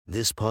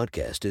This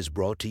podcast is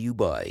brought to you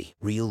by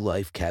Real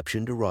Life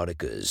Captioned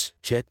Eroticas.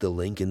 Check the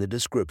link in the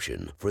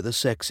description for the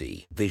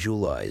sexy,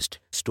 visualized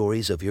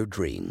stories of your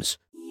dreams.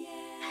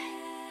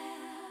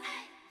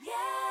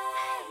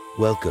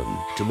 Welcome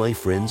to my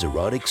friend's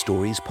Erotic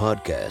Stories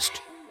podcast,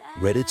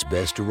 Reddit's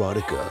Best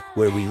Erotica,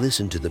 where we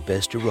listen to the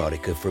best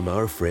erotica from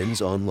our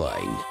friends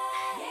online.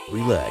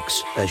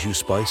 Relax as you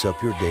spice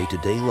up your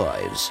day-to-day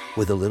lives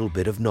with a little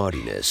bit of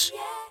naughtiness.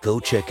 Go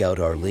check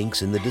out our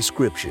links in the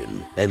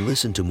description and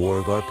listen to more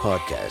of our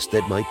podcast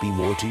that might be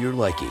more to your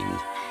liking.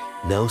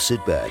 Now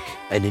sit back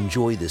and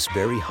enjoy this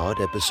very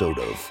hot episode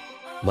of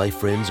My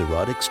Friend's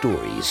Erotic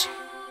Stories.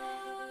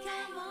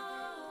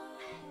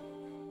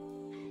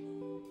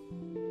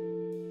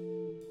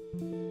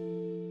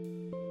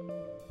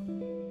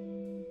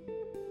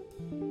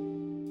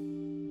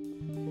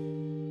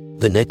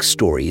 The next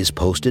story is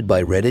posted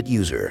by Reddit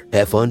user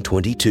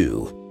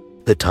Fon22.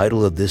 The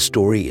title of this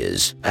story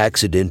is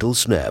Accidental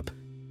Snap.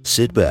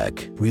 Sit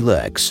back,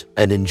 relax,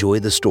 and enjoy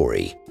the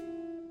story.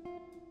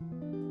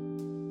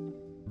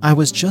 I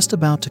was just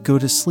about to go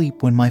to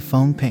sleep when my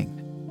phone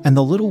pinged, and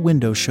the little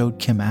window showed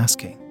Kim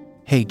asking,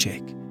 "Hey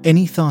Jake,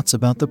 any thoughts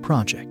about the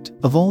project?"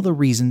 Of all the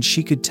reasons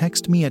she could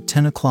text me at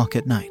 10 o'clock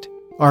at night,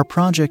 our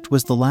project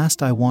was the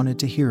last I wanted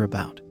to hear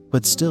about,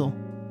 but still,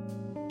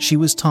 she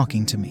was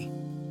talking to me,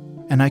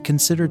 and I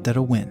considered that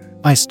a win.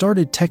 I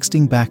started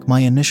texting back my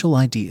initial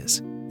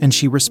ideas, and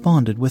she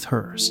responded with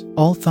hers.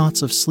 All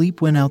thoughts of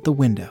sleep went out the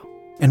window,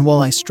 and while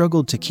I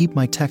struggled to keep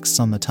my texts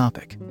on the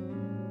topic,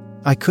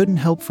 I couldn't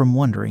help from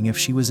wondering if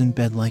she was in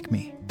bed like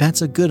me.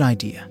 "That's a good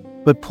idea,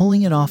 but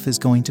pulling it off is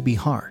going to be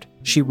hard,"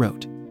 she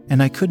wrote,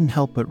 and I couldn't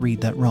help but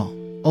read that wrong.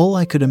 All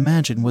I could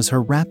imagine was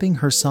her wrapping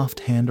her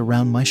soft hand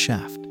around my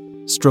shaft,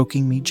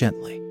 stroking me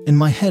gently. In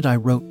my head I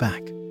wrote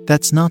back,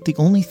 "That's not the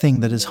only thing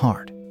that is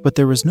hard, but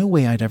there was no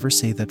way I'd ever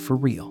say that for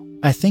real.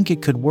 I think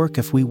it could work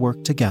if we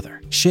worked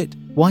together." Shit,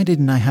 why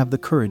didn't I have the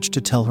courage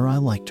to tell her I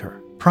liked her?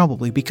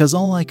 Probably because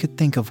all I could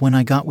think of when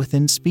I got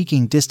within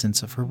speaking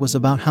distance of her was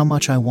about how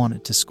much I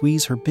wanted to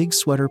squeeze her big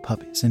sweater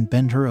puppies and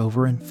bend her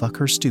over and fuck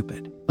her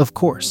stupid. Of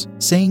course,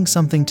 saying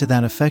something to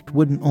that effect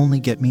wouldn't only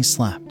get me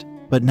slapped,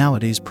 but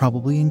nowadays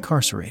probably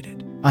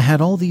incarcerated. I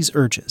had all these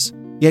urges,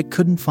 yet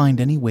couldn't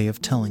find any way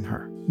of telling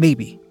her.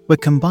 "Maybe,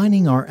 but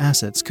combining our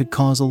assets could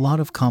cause a lot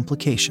of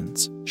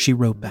complications," she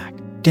wrote back.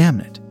 Damn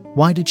it.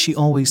 Why did she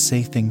always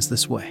say things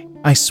this way?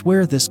 I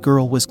swear this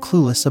girl was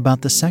clueless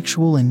about the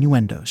sexual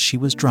innuendos she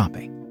was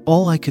dropping.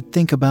 All I could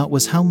think about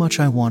was how much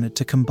I wanted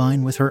to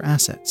combine with her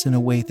assets in a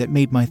way that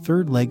made my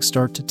third leg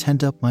start to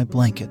tent up my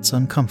blankets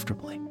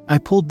uncomfortably. I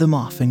pulled them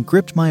off and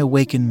gripped my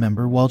awakened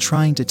member while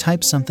trying to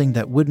type something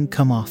that wouldn't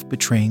come off,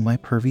 betraying my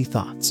pervy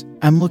thoughts.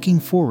 "I'm looking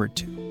forward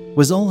to,"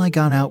 was all I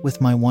got out with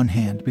my one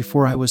hand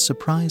before I was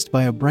surprised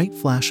by a bright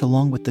flash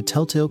along with the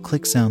telltale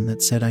click sound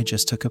that said I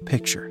just took a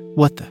picture.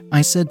 "What the?"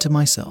 I said to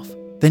myself,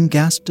 then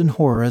gasped in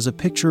horror as a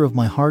picture of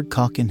my hard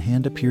cock in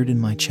hand appeared in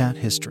my chat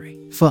history.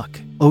 Fuck.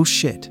 Oh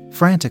shit.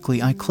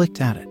 Frantically I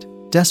clicked at it,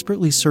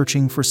 desperately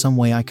searching for some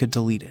way I could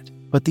delete it,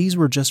 but these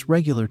were just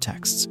regular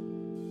texts,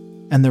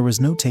 and there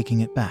was no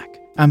taking it back.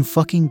 "I'm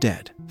fucking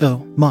dead.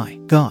 Oh my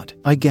god,"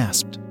 I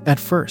gasped. At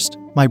first,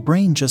 my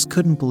brain just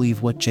couldn't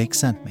believe what Jake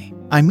sent me.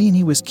 I mean,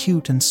 he was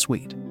cute and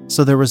sweet,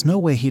 so there was no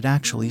way he'd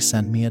actually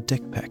send me a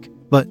dick pic.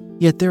 But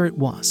yet there it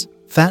was.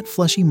 Fat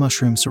fleshy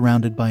mushroom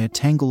surrounded by a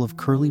tangle of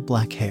curly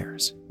black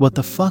hairs. What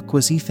the fuck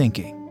was he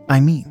thinking? I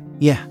mean,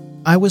 yeah,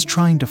 I was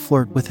trying to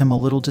flirt with him a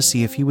little to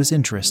see if he was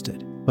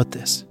interested, but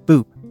this,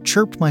 boop,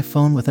 chirped my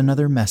phone with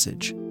another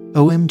message.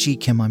 "OMG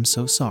Kim, I'm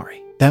so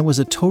sorry. That was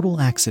a total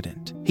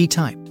accident," he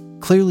typed,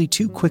 clearly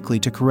too quickly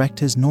to correct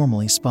his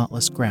normally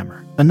spotless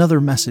grammar.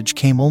 Another message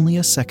came only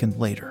a second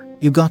later.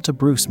 "You got to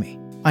Bruce me.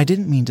 I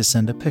didn't mean to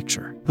send a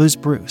picture." "Who's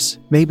Bruce?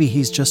 Maybe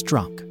he's just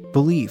drunk."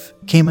 "Believe,"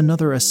 came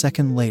another a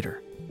second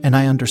later, and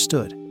I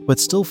understood, but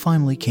still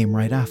finally came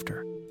right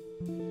after.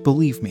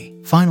 "Believe me,"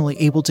 finally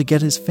able to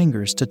get his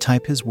fingers to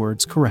type his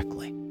words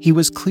correctly. He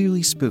was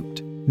clearly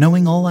spooked,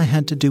 knowing all I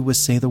had to do was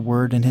say the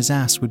word and his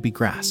ass would be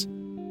grass.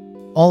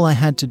 All I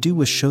had to do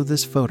was show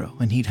this photo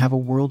and he'd have a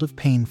world of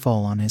pain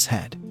fall on his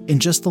head. In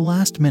just the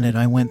last minute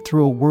I went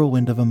through a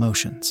whirlwind of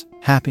emotions.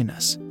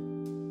 Happiness,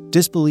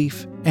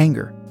 disbelief,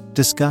 anger,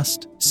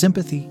 disgust,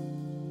 sympathy,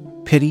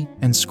 pity,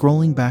 and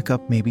scrolling back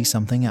up maybe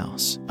something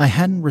else. I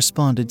hadn't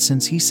responded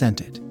since he sent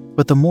it,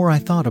 but the more I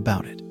thought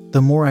about it,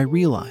 the more I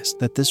realized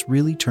that this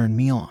really turned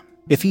me on.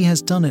 If he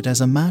has done it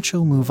as a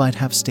macho move, I'd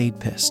have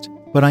stayed pissed,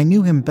 but I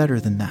knew him better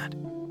than that,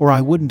 or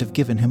I wouldn't have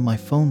given him my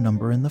phone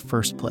number in the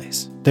first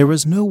place. There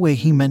was no way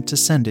he meant to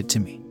send it to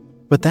me,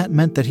 but that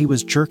meant that he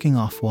was jerking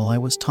off while I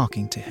was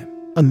talking to him.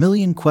 A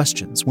million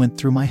questions went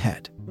through my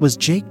head. Was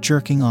Jake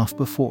jerking off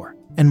before,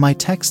 and my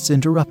texts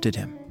interrupted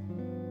him?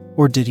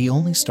 Or did he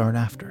only start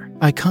after?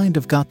 I kind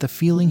of got the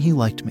feeling he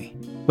liked me,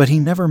 but he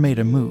never made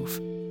a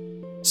move.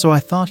 So I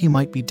thought he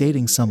might be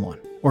dating someone,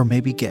 or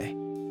maybe gay.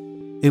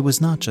 It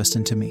was not just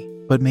into me,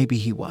 but maybe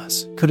he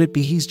was. Could it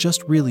be he's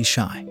just really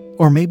shy?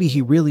 Or maybe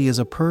he really is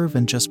a perv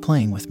and just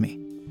playing with me,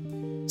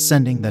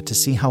 sending that to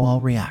see how I'll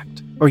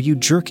react. Are you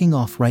jerking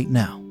off right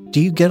now? Do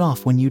you get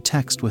off when you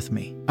text with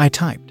me? I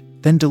typed,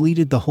 then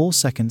deleted the whole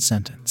second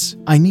sentence.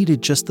 I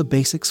needed just the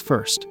basics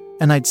first,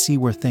 and I'd see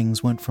where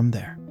things went from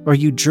there. Are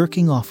you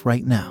jerking off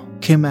right now?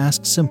 Kim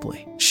asked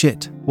simply.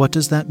 Shit, what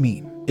does that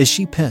mean? Is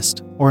she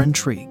pissed or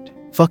intrigued?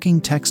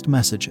 Fucking text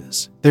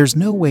messages. There's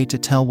no way to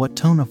tell what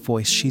tone of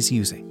voice she's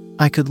using.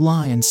 I could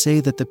lie and say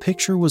that the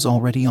picture was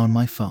already on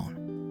my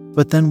phone.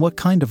 But then what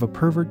kind of a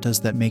pervert does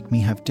that make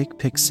me have dick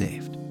pics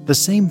saved? The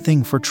same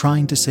thing for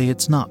trying to say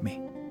it's not me.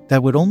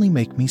 That would only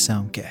make me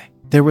sound gay.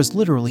 There was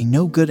literally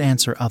no good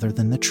answer other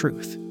than the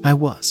truth. I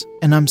was,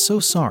 and I'm so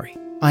sorry,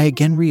 I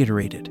again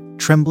reiterated,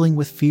 trembling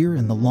with fear,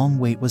 and the long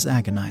wait was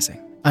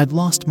agonizing. I'd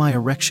lost my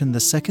erection the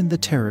second the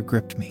terror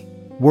gripped me,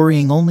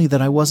 worrying only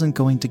that I wasn't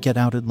going to get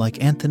outed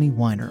like Anthony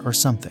Weiner or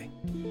something.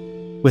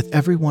 With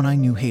everyone I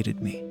knew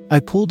hated me, I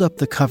pulled up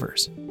the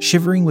covers,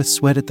 shivering with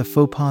sweat at the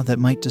faux pas that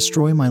might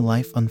destroy my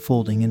life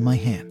unfolding in my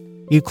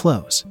hand. You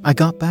close. I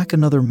got back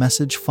another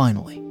message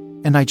finally,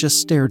 and I just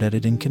stared at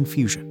it in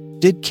confusion.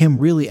 Did Kim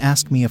really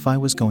ask me if I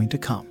was going to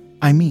come?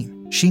 I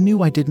mean, she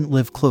knew I didn't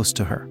live close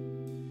to her,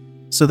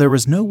 so there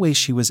was no way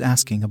she was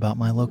asking about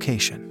my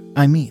location.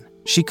 I mean,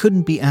 she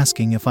couldn't be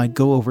asking if I'd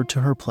go over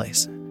to her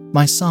place.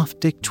 My soft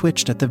dick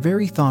twitched at the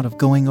very thought of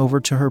going over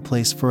to her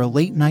place for a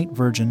late-night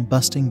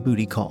virgin-busting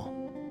booty call.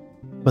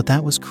 But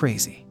that was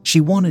crazy.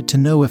 She wanted to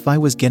know if I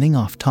was getting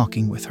off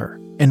talking with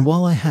her, and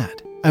while I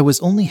had, I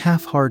was only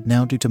half-hard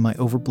now due to my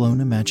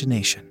overblown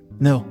imagination.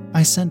 No,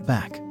 I sent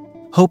back,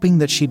 hoping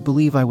that she'd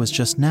believe I was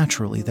just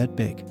naturally that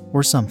big,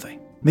 or something.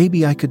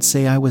 Maybe I could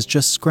say I was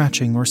just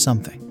scratching or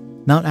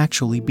something, not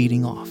actually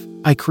beating off.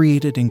 I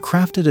created and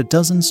crafted a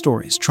dozen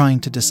stories trying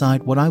to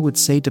decide what I would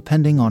say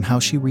depending on how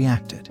she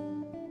reacted.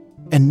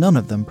 And none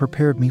of them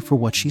prepared me for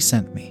what she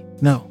sent me.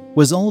 No,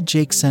 was all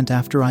Jake sent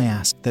after I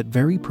asked that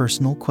very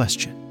personal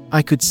question.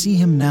 I could see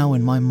him now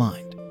in my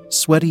mind,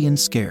 sweaty and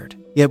scared,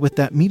 yet with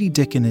that meaty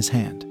dick in his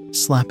hand,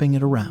 slapping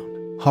it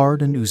around,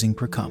 hard and oozing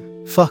precum.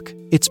 Fuck,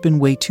 it's been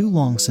way too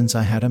long since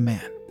I had a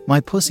man. My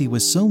pussy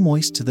was so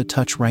moist to the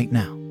touch right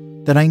now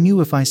that I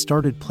knew if I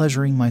started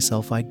pleasuring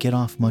myself I'd get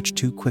off much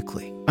too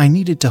quickly. I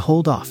needed to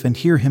hold off and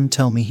hear him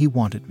tell me he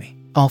wanted me.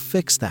 I'll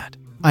fix that,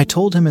 I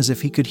told him as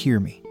if he could hear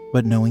me,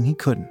 but knowing he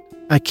couldn't.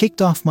 I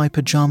kicked off my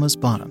pajamas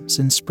bottoms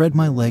and spread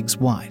my legs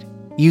wide,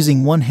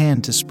 using one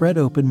hand to spread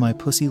open my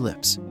pussy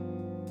lips,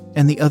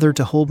 and the other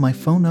to hold my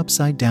phone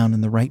upside down in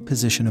the right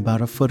position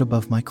about a foot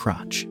above my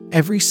crotch.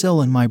 Every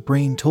cell in my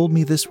brain told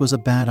me this was a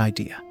bad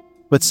idea,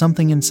 but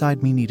something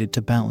inside me needed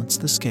to balance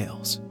the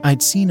scales.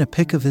 I'd seen a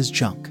pic of his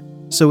junk,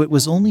 so it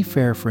was only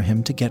fair for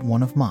him to get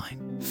one of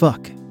mine.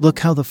 Fuck, look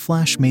how the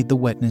flash made the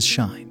wetness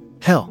shine.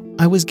 Hell,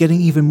 I was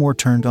getting even more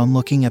turned on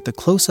looking at the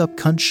close-up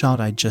cunt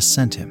shot I'd just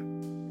sent him.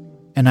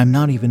 And I'm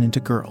not even into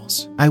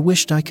girls. I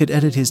wished I could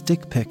edit his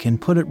dick pic and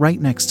put it right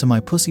next to my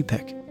pussy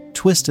pic,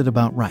 twisted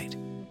about right,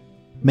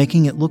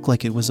 making it look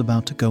like it was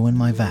about to go in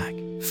my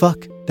vag.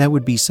 Fuck, that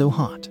would be so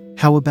hot.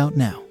 How about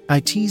now? I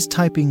teased,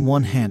 typing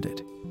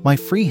one-handed, my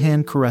free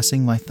hand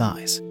caressing my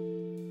thighs,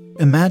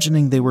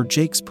 imagining they were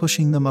Jake's,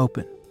 pushing them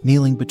open,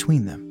 kneeling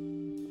between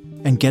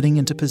them, and getting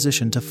into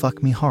position to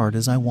fuck me hard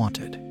as I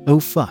wanted.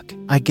 Oh fuck,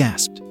 I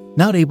gasped,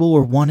 not able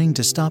or wanting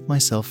to stop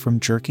myself from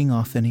jerking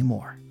off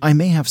anymore. I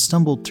may have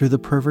stumbled through the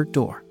pervert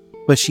door,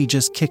 but she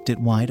just kicked it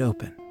wide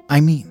open. I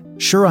mean,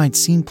 sure, I'd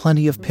seen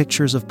plenty of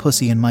pictures of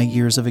pussy in my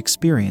years of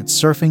experience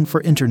surfing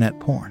for internet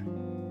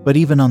porn, but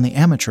even on the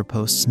amateur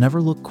posts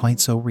never looked quite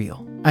so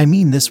real. I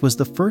mean, this was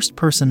the first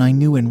person I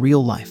knew in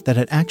real life that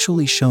had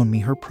actually shown me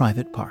her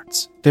private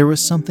parts. There was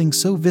something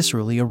so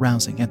viscerally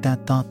arousing at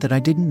that thought that I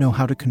didn't know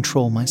how to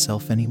control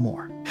myself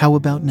anymore. How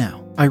about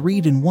now? I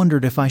read and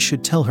wondered if I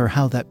should tell her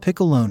how that pic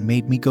alone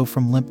made me go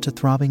from limp to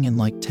throbbing in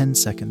like 10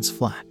 seconds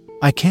flat.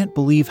 I can't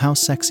believe how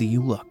sexy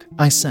you look,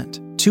 I sent,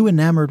 too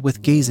enamored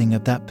with gazing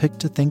at that pic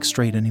to think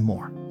straight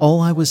anymore.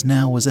 All I was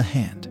now was a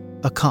hand,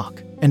 a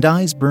cock, and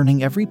eyes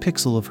burning every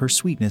pixel of her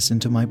sweetness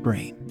into my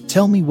brain.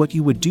 Tell me what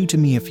you would do to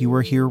me if you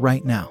were here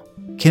right now.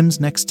 Kim's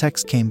next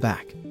text came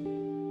back,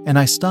 and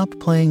I stopped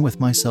playing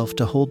with myself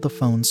to hold the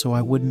phone so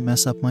I wouldn't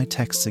mess up my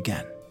texts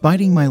again.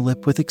 Biting my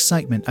lip with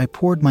excitement, I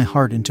poured my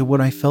heart into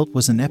what I felt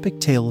was an epic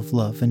tale of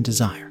love and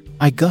desire.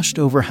 I gushed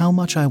over how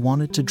much I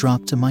wanted to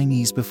drop to my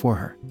knees before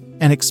her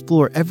and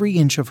explore every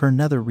inch of her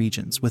nether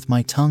regions with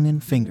my tongue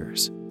and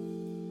fingers,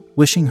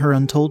 wishing her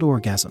untold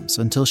orgasms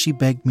until she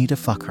begged me to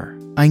fuck her.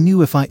 I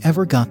knew if I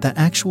ever got that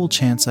actual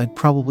chance, I'd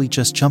probably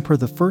just jump her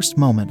the first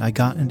moment I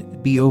got and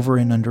it'd be over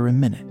in under a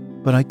minute,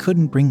 but I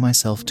couldn't bring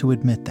myself to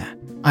admit that.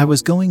 I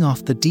was going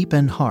off the deep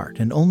end hard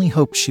and only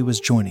hoped she was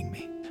joining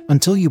me.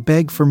 Until you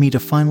begged for me to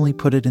finally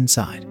put it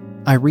inside,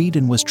 I read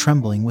and was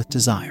trembling with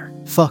desire.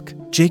 Fuck,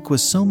 Jake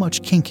was so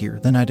much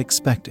kinkier than I'd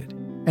expected,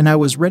 and I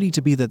was ready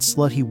to be that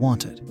slut he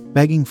wanted,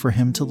 begging for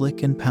him to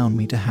lick and pound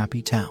me to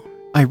happy town.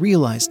 I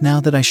realized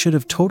now that I should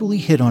have totally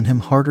hit on him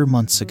harder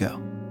months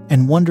ago,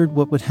 and wondered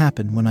what would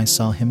happen when I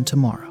saw him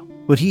tomorrow.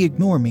 Would he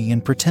ignore me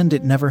and pretend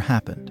it never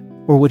happened,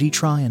 or would he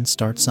try and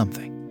start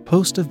something?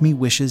 Post of me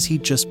wishes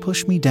he'd just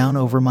push me down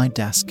over my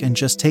desk and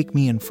just take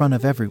me in front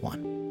of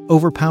everyone,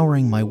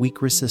 overpowering my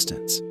weak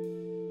resistance,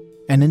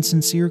 and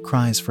insincere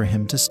cries for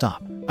him to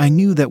stop. I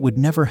knew that would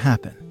never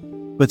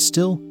happen, but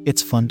still,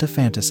 it's fun to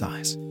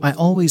fantasize. I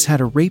always had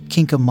a rape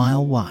kink a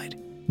mile wide,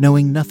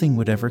 knowing nothing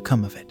would ever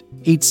come of it.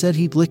 He'd said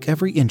he'd lick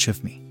every inch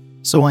of me,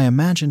 so I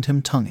imagined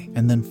him tonguing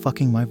and then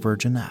fucking my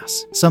virgin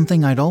ass.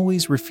 Something I'd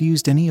always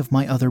refused any of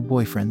my other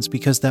boyfriends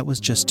because that was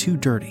just too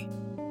dirty.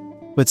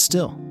 But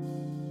still,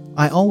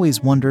 I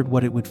always wondered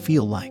what it would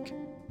feel like,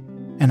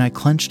 and I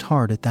clenched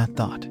hard at that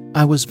thought.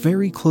 I was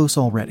very close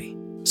already,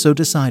 so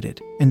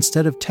decided,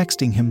 instead of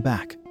texting him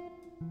back,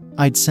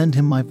 I'd send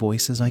him my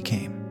voice as I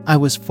came. I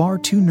was far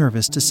too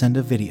nervous to send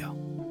a video,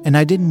 and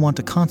I didn't want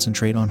to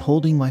concentrate on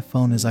holding my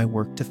phone as I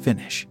worked to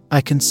finish. I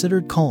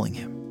considered calling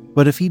him,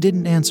 but if he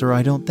didn't answer,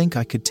 I don't think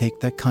I could take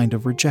that kind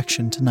of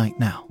rejection tonight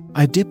now.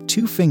 I dipped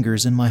 2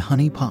 fingers in my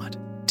honey pot,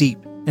 deep,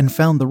 and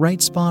found the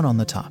right spot on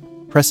the top,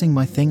 pressing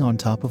my thing on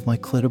top of my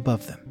clit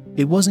above them.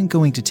 It wasn't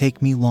going to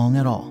take me long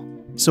at all,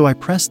 so I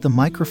pressed the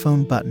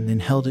microphone button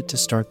and held it to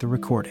start the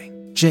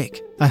recording.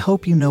 "Jake, I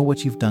hope you know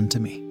what you've done to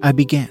me," I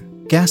began,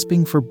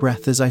 gasping for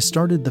breath as I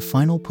started the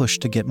final push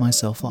to get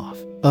myself off.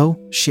 "Oh,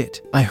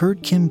 shit," I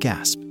heard Kim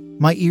gasp,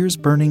 my ears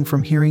burning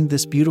from hearing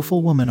this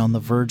beautiful woman on the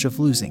verge of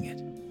losing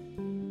it,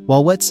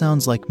 while wet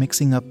sounds like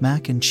mixing up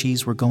mac and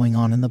cheese were going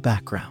on in the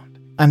background.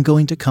 "I'm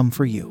going to come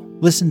for you.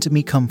 Listen to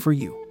me come for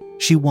you,"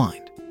 she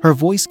whined, her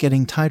voice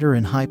getting tighter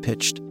and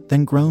high-pitched,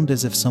 then groaned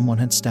as if someone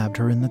had stabbed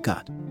her in the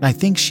gut. I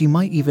think she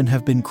might even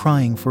have been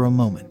crying for a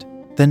moment,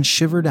 then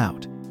shivered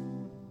out.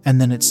 And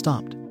then it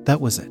stopped. That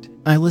was it.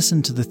 I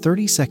listened to the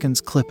 30 seconds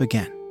clip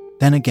again,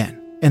 then again,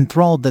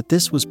 enthralled that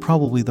this was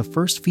probably the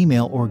first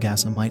female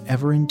orgasm I'd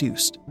ever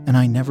induced, and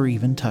I never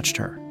even touched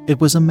her.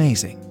 It was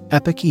amazing,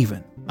 epic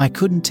even. I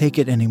couldn't take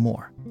it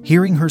anymore.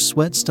 Hearing her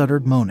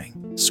sweat-stuttered moaning,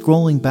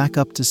 scrolling back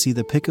up to see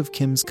the pic of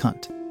Kim's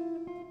cunt,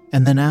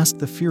 and then asked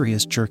the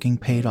furious jerking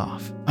paid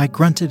off. I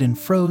grunted and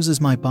froze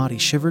as my body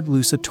shivered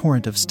loose, a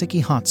torrent of sticky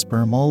hot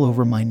sperm all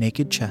over my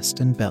naked chest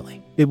and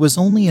belly. It was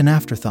only an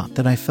afterthought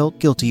that I felt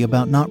guilty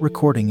about not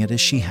recording it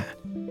as she had,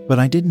 but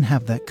I didn't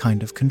have that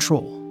kind of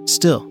control.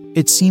 Still,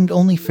 it seemed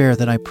only fair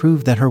that I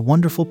proved that her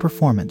wonderful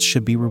performance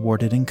should be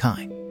rewarded in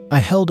kind. I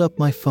held up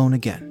my phone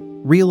again,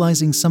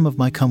 realizing some of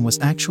my cum was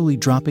actually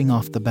dropping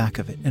off the back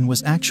of it, and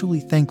was actually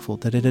thankful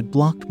that it had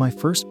blocked my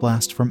first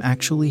blast from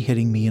actually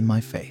hitting me in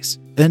my face.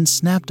 Then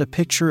snapped a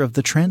picture of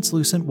the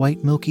translucent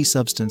white milky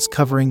substance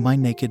covering my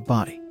naked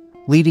body,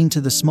 leading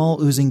to the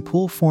small oozing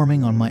pool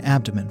forming on my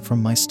abdomen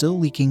from my still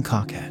leaking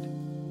cockhead,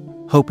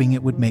 hoping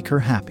it would make her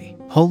happy.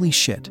 Holy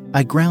shit,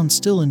 I ground,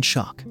 still in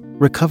shock,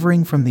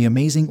 recovering from the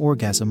amazing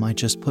orgasm I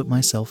just put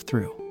myself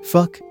through.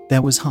 Fuck,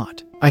 that was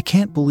hot. I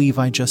can't believe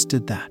I just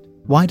did that.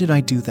 Why did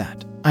I do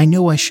that? I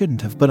know I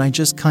shouldn't have, but I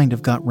just kind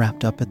of got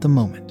wrapped up at the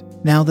moment.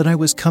 Now that I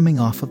was coming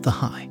off of the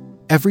high,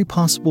 every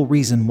possible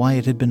reason why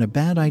it had been a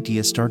bad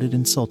idea started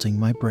insulting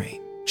my brain.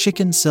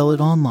 Chicken, sell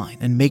it online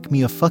and make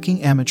me a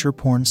fucking amateur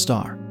porn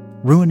star,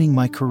 ruining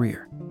my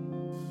career.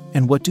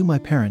 And what do my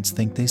parents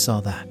think they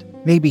saw that?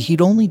 Maybe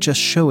he'd only just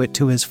show it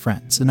to his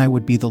friends and I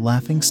would be the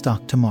laughing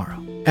stock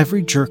tomorrow.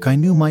 Every jerk I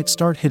knew might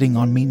start hitting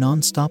on me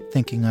non-stop,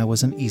 thinking I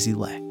was an easy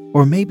lay.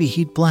 Or maybe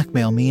he'd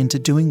blackmail me into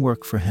doing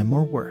work for him,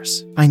 or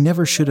worse. I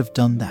never should have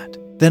done that.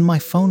 Then my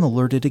phone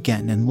alerted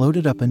again and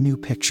loaded up a new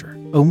picture.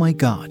 Oh my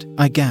god,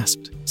 I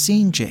gasped,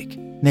 seeing Jake,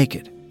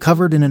 naked,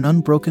 covered in an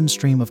unbroken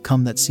stream of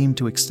cum that seemed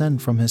to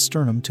extend from his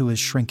sternum to his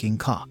shrinking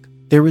cock.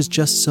 There was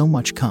just so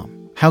much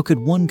cum. How could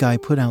one guy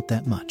put out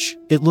that much?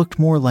 It looked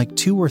more like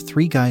 2 or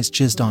 3 guys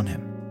jizzed on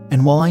him.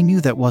 And while I knew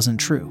that wasn't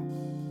true,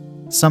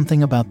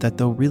 something about that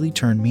though really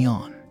turned me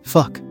on.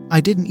 Fuck,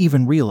 I didn't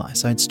even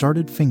realize I'd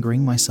started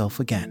fingering myself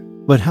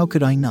again. But how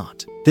could I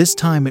not? This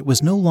time it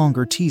was no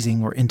longer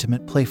teasing or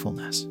intimate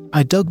playfulness.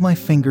 I dug my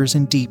fingers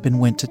in deep and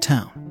went to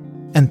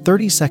town. And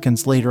 30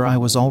 seconds later I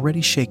was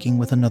already shaking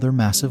with another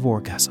massive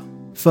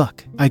orgasm.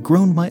 Fuck, I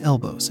groaned, my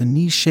elbows and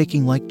knees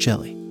shaking like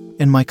jelly,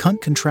 and my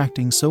cunt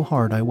contracting so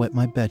hard I wet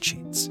my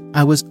bedsheets.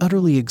 I was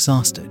utterly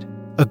exhausted,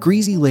 a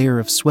greasy layer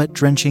of sweat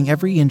drenching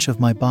every inch of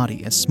my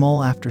body as small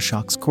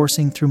aftershocks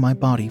coursing through my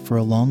body for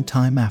a long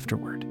time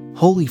afterward.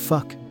 Holy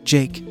fuck,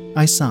 Jake,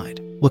 I sighed,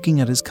 looking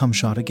at his cum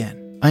shot again.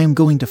 I am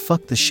going to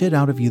fuck the shit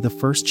out of you the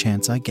first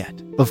chance I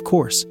get. Of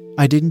course,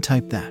 I didn't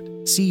type that.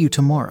 See you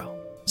tomorrow.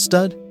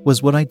 Stud,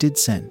 was what I did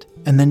send,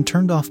 and then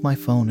turned off my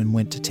phone and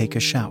went to take a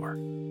shower.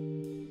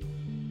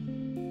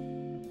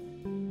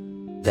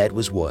 That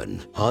was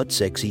one hot,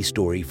 sexy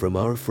story from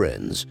our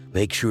friends.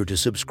 Make sure to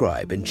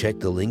subscribe and check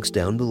the links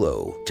down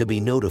below to be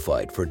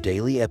notified for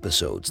daily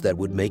episodes that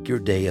would make your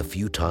day a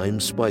few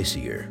times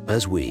spicier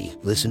as we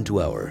listen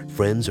to our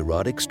friends'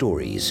 erotic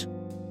stories.